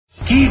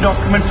Key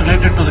documents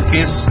related to the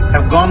case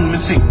have gone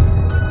missing.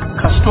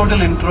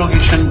 Custodial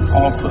interrogation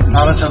of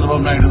Nara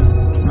Chandrababu Naidu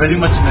very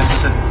much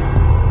necessary.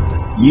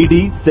 ED,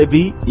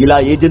 SEBI ఇలా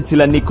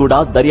ఏజెన్సీలన్నీ కూడా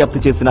దర్యాప్తు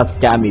చేసిన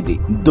scam ఇది.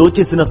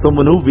 దోచేసిన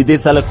సొమ్మును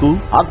విదేశాలకు,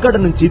 అక్కడ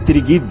నుంచి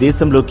తిరిగి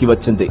దేశంలోకి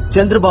వచ్చింది.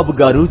 చంద్రబాబు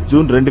గారు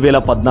జూన్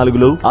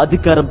 2014లో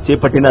అధికారం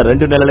చేపట్టిన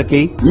 2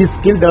 నెలలకే ఈ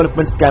స్కిల్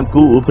డెవలప్మెంట్ స్కామ్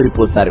కు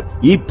ఊపిరిపోశారు.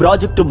 ఈ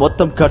ప్రాజెక్టు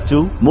మొత్తం ఖర్చు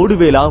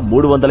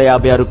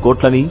 3,356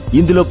 కోట్లని,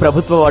 ఇందులో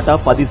ప్రభుత్వ వాటా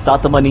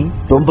 10% అని,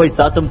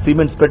 90%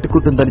 సిమెంట్స్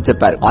పెట్టుకుంటుందని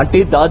చెప్పారు.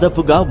 అంటే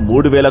దాదాపుగా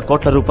 3,000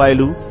 కోట్ల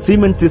రూపాయలు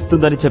సిమెంట్స్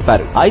ఇస్తుందని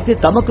చెప్పారు. అయితే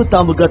తమకు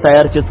తాముగా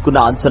తయారు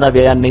చేసుకున్న అంచనా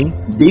వ్యయాన్ని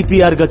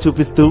డిపిఆర్ గా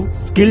చూపిస్తూ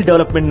స్కిల్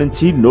డెవలప్మెంట్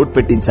నుంచి నోట్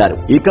పెట్టించారు.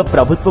 ఇక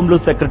ప్రభుత్వంలో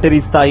సెక్రటరీ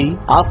స్థాయి,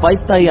 ఆ పై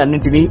స్థాయి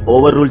అన్నింటినీ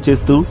ఓవర్ రూల్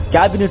చేస్తూ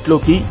కేబినెట్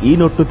లోకి ఈ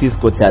నోట్ ను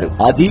తీసుకొచ్చారు.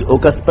 అది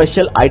ఒక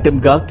స్పెషల్ ఐటెం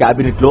గా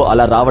కేబినెట్ లో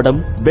అలా రావడం,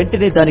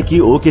 వెంటనే దానికి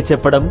ఓకే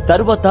చెప్పడం,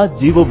 తరువాత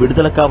జీవో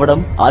విడుదల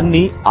కావడం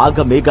అన్ని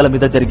ఆగమేఘాల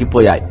మీద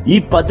జరిగిపోయాయి. ఈ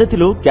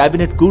పద్ధతిలో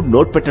కేబినెట్ కు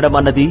నోట్ పెట్టడం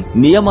అన్నది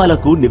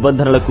నియమాలకు,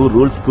 నిబంధనలకు,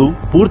 రూల్స్ కు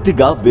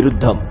పూర్తిగా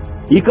విరుద్ధం.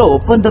 ఇక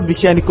ఒప్పందం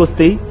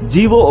విషయానికొస్తే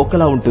జీవో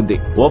ఒకలా ఉంటుంది,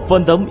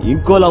 ఒప్పందం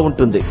ఇంకోలా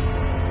ఉంటుంది.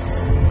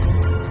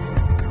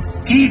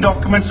 Key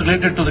documents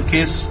related to the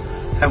case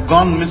have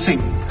gone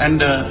missing, and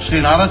Sri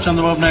Nara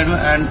Chandrababu Naidu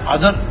and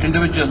other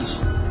individuals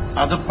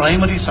are the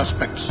primary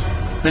suspects.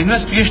 The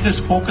investigation is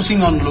focusing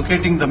on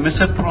locating the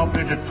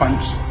misappropriated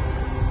funds,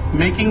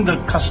 making the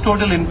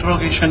custodial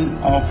interrogation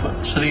of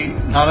Sri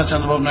Nara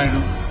Chandrababu Naidu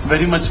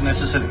very much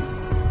necessary.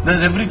 There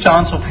is every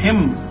chance of him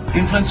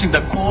influencing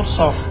the course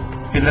of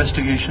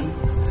investigation.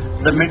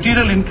 The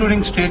material,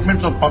 including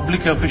statements of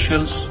public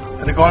officials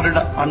recorded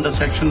under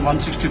Section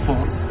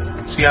 164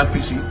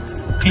 CRPC,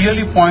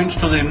 clearly points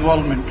to the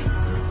involvement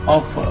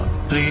of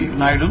Sri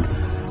Naidu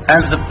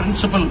as the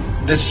principal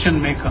decision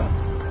maker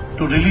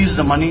to release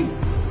the money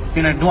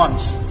in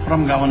advance from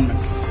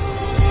government.